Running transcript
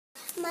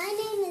My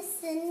name is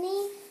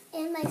Sydney,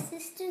 and my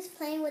sister's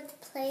playing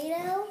with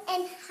Play-Doh.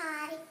 And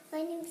hi,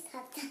 My name is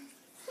Tabitha.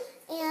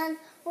 And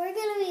we're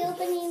going to be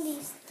opening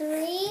these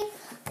 3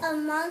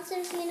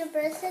 Monsters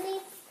University.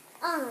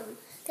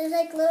 There's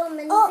like little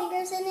mini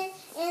figures in it,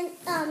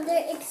 and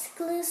they're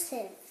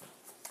exclusive.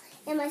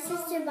 And my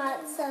sister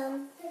bought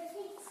some.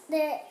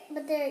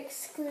 But they're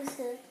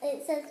exclusive.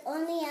 It says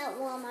only at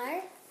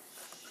Walmart.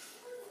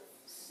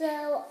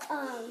 So,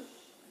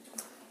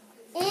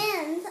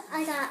 and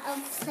I got a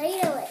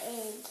Play-Doh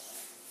egg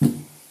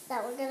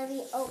that we're going to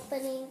be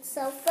opening.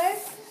 So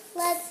first,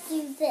 let's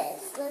do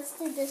this. Let's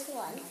do this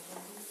one.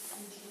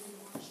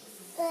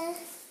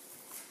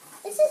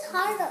 This is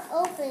hard to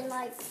open.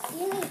 Like,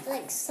 you need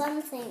like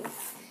something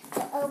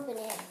to open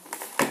it,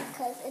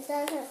 because it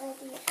doesn't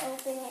let you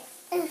open it.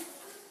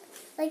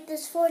 Like,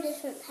 there's 4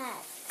 different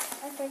packs.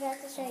 I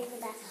forgot to show you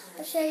that.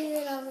 I'll show you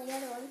it on the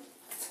other one.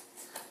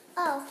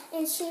 Oh,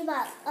 and she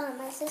bought,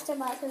 my sister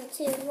bought them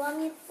too.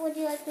 Would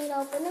you like me to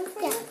open them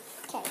for you?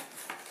 Okay.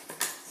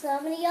 So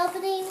I'm going to be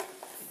opening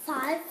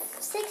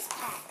 6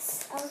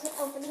 packs. I was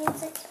opening 6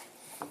 packs.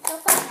 So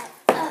 5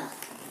 packs.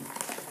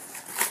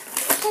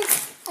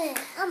 I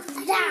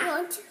don't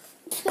want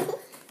to.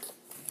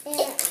 And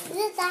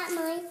is that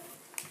mine?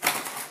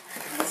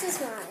 This is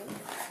mine.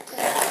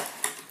 Okay.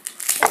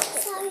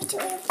 Sorry to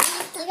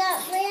interrupt. We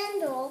got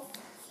Randall,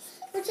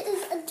 which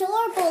is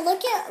adorable.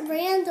 Look at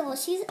Randall.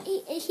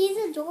 He's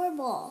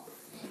adorable.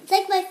 It's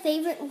like my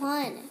favorite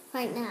one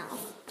right now.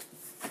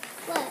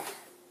 What?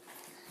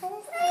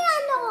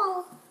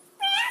 Randall!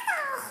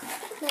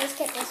 No, let's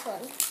get this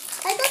one.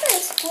 I thought they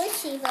were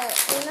squishy, but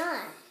they're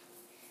not.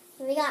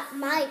 We got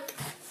Mike.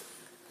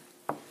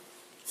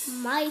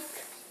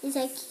 Mike is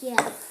like,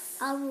 yeah,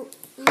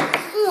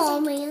 oh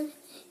man,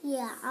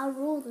 yeah, I'll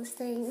rule this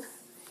thing.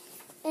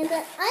 And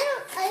then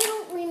I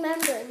don't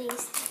remember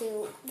these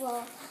 2.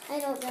 Well, I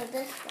don't know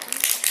this one.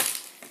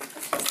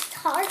 It's just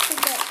hard to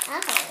get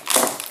out.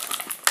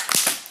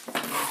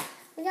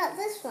 We got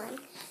this one.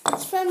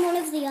 It's from one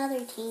of the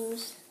other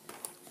teams.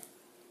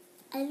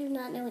 I do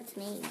not know its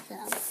name,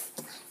 so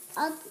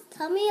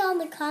tell me on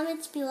the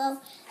comments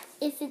below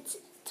if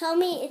tell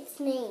me its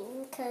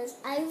name, because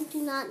I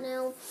do not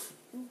know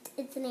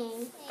its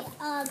name.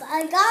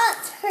 I got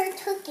her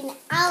taken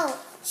out.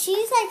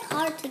 She's like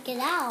hard to get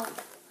out.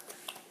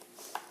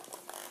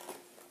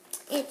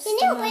 It's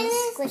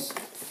squishy.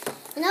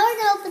 And now we're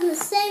going to open the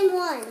same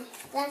one.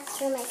 That's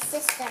for my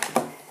sister.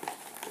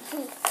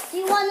 Do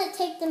you want to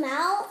take them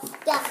out?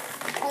 Yeah.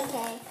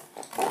 Okay.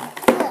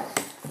 Look.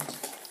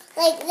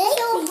 Like this. I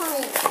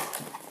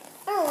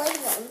don't like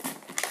them.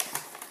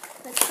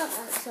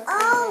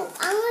 Oh,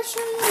 I'm going to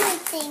show you my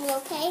thing,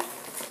 okay?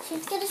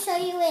 She's going to show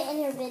you it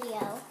in her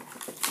video.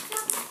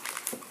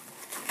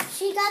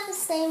 She got the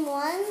same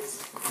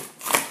ones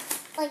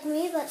like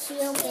me, but she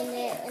opened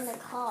it in the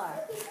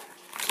car.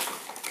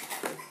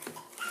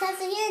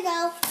 So here you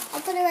go.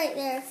 I'll put it right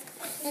there.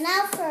 And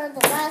now for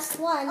the last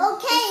one.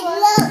 Okay,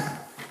 look.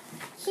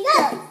 She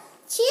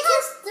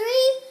has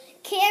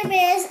 3 Care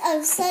Bears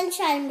of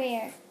Sunshine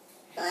Bear.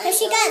 So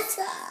she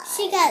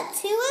got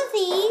 2 of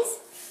these.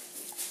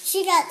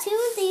 She got 2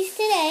 of these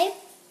today.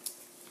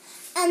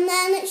 And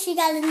then she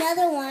got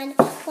another one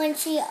when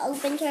she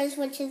opened hers,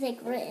 which is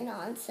like written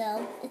on,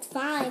 so it's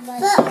fine.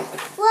 But Look,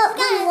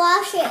 gotta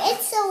wash it.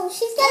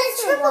 She's got a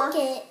triple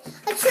kit.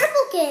 A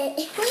triple kit.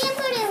 we can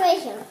put it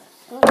right here.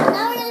 Now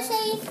we're gonna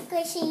show you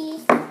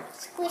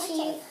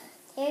Squishy,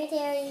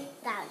 Terry,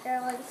 that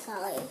girl, and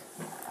Sully.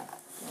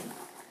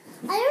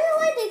 I don't know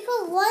why they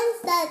put ones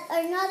that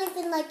are not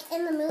even like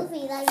in the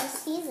movie that you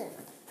see them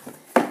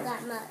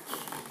that much.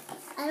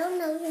 I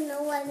don't even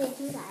know why they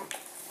do that.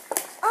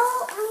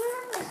 Oh, I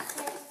remember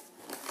this.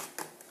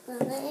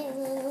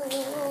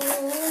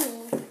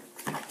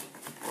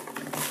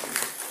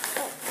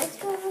 It's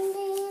going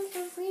down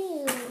for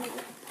real.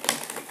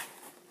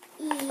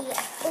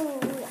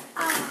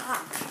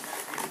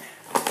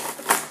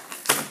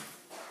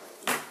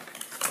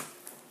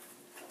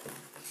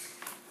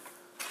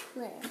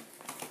 There.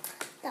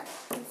 That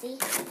was easy.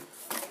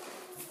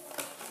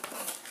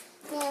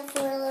 Now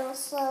for a little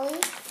slowly.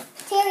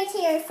 Terry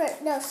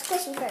first. No,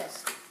 Squishy first.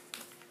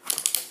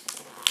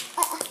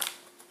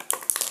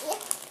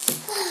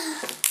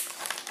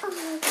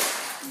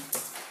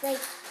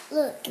 Like,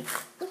 look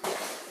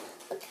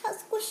how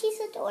Squishy's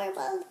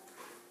adorable.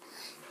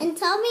 And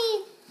tell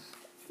me,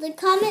 the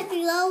comment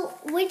below,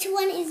 which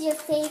one is your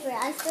favorite.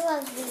 I still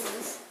have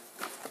these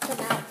come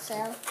out,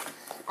 so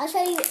I'll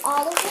show you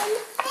all of them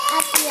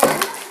at the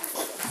end.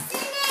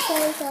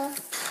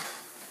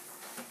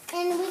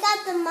 And we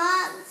got the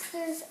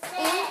Monsters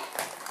Inc.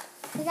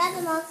 We got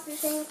the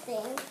Monsters Inc.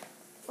 thing.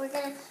 We're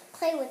gonna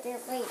play with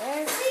it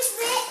later.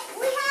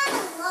 We had a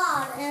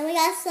lot. And we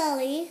got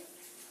Sully.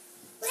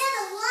 We had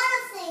a lot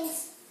of things.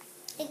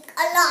 Like, a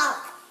lot.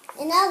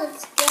 And now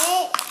let's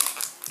get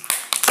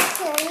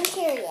Terry and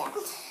Terry out.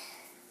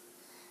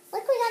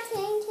 Look, we got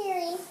Terry and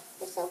Terry.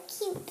 They're so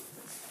cute.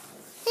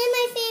 And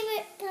my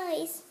favorite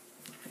toys.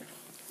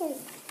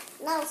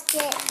 Now let's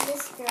get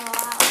this girl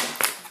out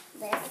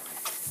there.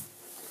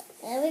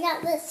 And we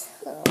got this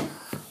little.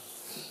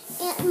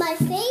 And my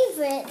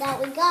favorite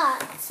that we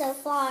got so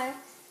far,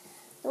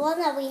 the one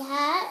that we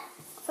had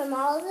from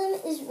all of them,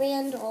 is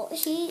Randall.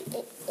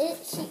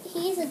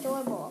 He's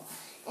adorable.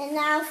 And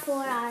now for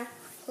our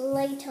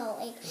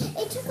Playdoh.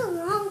 It took a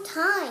long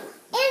time.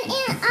 And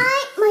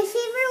my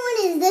favorite one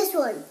is this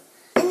one.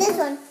 And this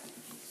one.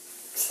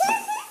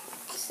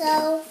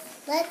 So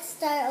let's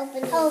start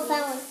opening. Oh,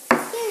 found one.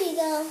 Here you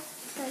go.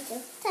 Thank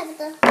you.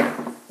 Tabitha.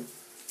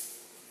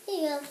 Here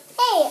you go.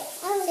 Hey,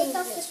 Take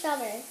off the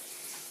strawberry.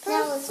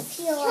 Now let's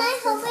peel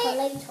off the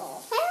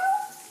Playdoh.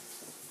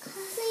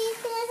 Please,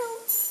 can I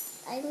help?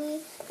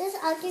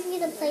 I'll give you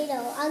the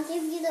Play-Doh. I'll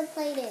give you the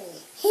Play-Doh.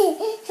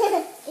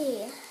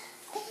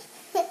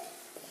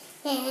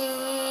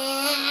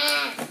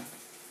 Yeah.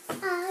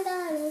 I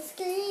gotta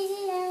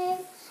scream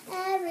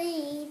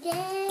every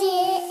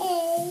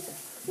day.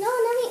 No,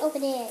 let me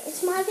open it.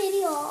 It's my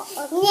video.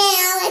 Okay.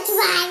 No, it's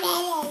my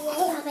video.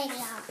 It's my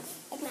video.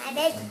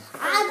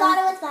 I bought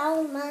it with my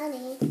own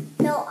money.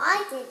 No,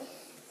 I did.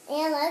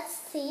 And let's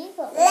see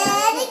what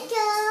Let it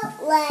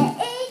go. Let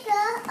it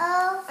go.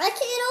 Oh, I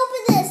can't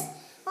open this.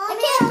 I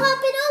can't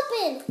pop it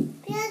open.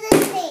 feel the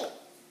thing.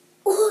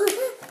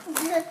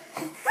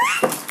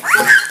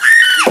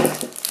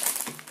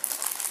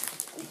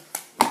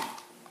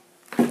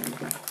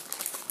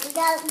 We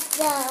got the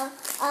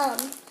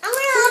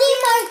Cutie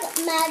Mark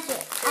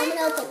Magic. I'm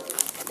gonna open it.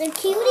 The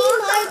Cutie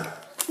Mark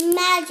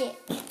Magic.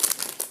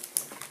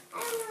 I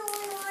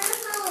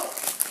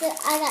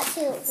I got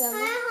two of them.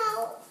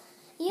 hope.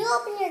 You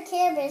opened your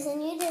Care Bears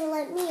and you didn't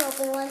let me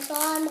open one, so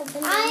I'm opening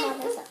them by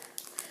myself.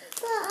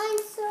 But I'm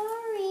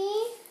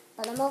sorry.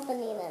 But I'm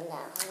opening them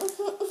now.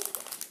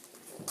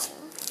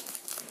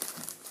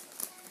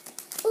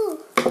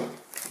 Ooh.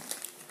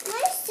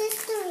 My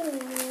sister and me.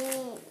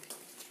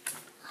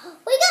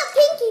 We got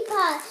Pinkie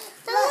Pie.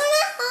 I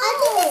wanna I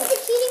think hold. it's the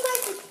Cutie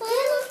Mark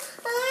Explosion.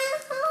 I wanna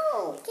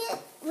hold.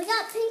 We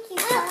got Pinkie I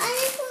Pie.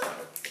 just want.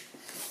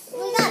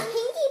 We got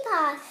Pinkie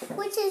Pie,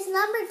 which is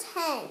number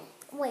 10.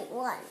 Wait,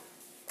 1.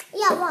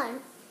 Yeah,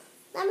 1.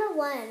 Number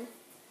 1.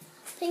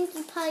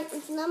 Pinkie Pie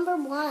is number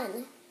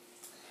 1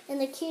 in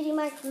the Cutie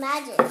Mark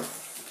Magic.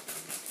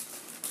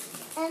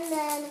 And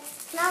then,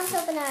 now let's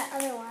open our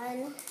other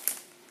one.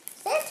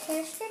 Is there a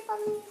tear strip on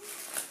these?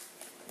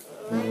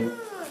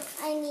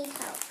 I need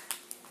help.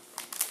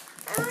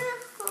 I wanna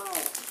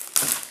hold.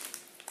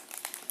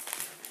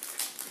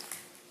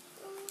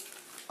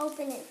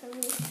 Open it for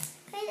me.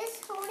 Can I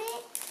just hold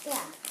it?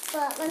 Yeah,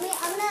 but I'm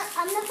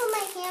gonna put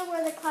my hand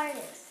where the card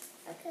is.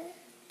 Okay.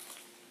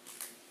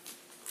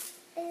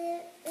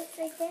 It's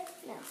right there?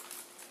 No.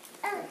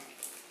 Oh,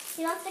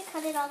 you don't have to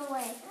cut it all the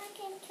way. I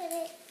can cut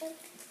it.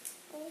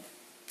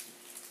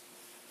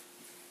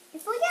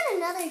 If we get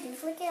another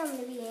duplicate, I'm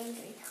gonna be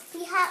angry.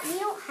 We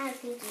don't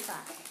have Pinkie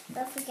Pie,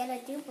 but if we get a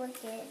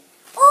duplicate,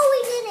 oh, we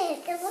did it!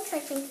 It looks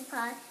like Pinkie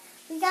Pie.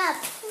 We got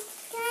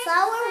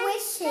flower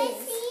wishes. Hey,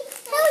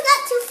 we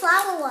got 2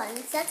 flower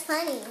ones. That's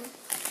funny.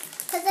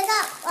 Cause I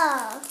got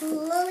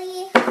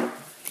lily.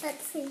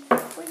 Let's see.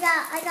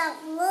 I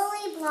got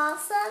lily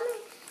blossom.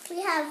 We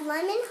have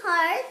lemon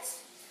heart,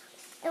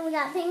 and we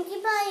got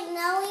Pinkie Pie. And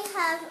now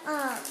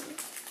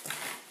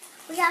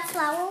we got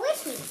flower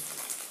wishes.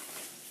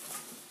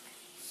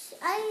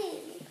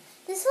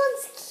 This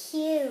one's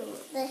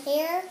cute. The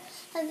hair,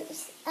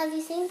 have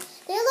you seen?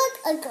 They look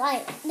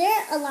alike.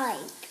 They're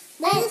alike.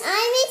 And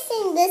I'm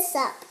mixing this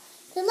up.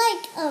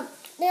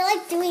 They're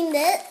like doing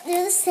this.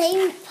 They're the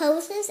same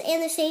poses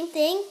and the same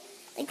thing,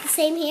 like the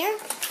same hair.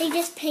 They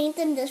just paint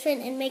them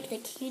different and make the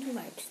cutie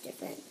marks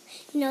different.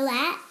 You know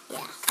that?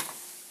 Yeah.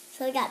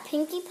 So we got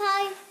Pinkie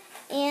Pie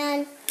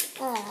and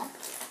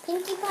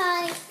Pinkie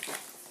Pie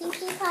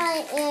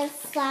and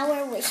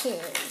flower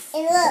wishes.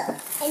 And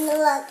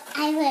look,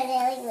 I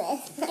really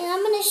this. And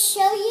I'm going to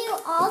show you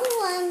all the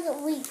ones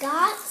that we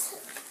got.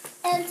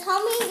 And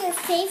tell me your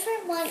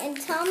favorite one and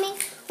tell me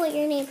what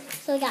your name is.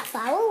 So we got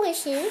flower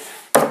wishes.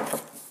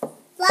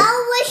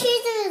 Flower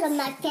wishes is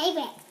my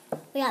favorite.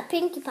 We got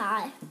Pinkie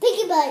Pie.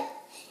 Pinkie Pie.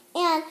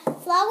 And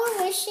flower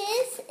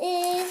wishes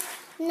is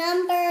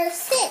number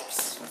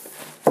 6.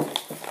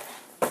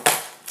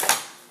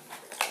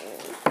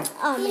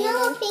 Oh, You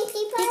know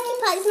Pinkie Pie? Pinkie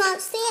Pie's not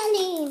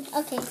standing.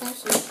 Okay, now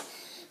she's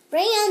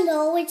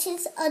Randall, which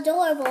is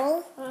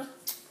adorable.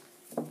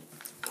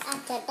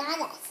 After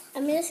that.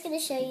 I'm just going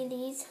to show you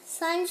these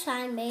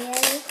sunshine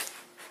bears.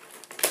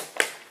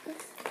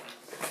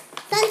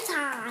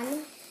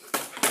 Sunshine.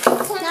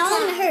 Now I'm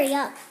going to hurry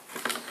up.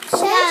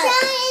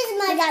 Sunshine is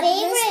my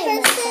favorite.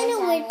 This person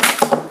would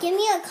give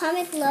me a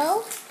comment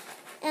below.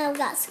 And we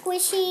got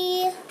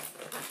Squishy.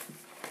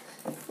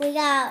 We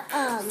got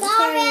Terry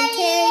and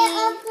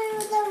Terry.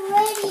 The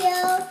radio.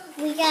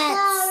 We got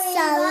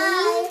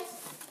Sully.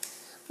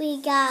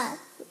 We got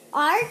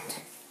Art.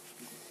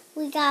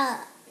 We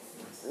got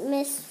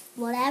Miss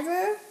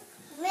Whatever.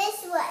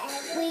 Miss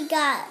whatever. We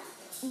got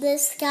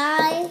this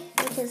guy,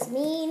 which is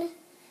mean.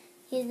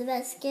 He's the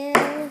best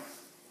scarer.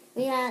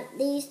 We got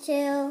these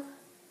 2.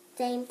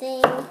 Same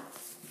thing.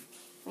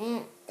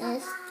 And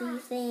these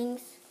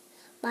things.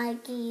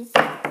 Mikey's,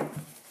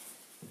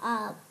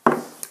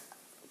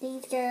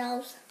 these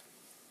girls,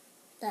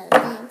 that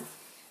name.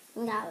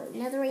 We got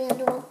another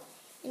Randall,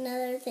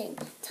 another thing.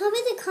 Tell me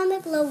in the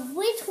comment below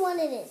which one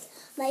it is.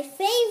 My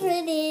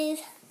favorite is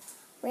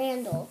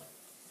Randall.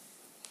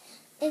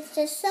 It's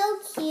just so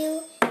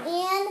cute, and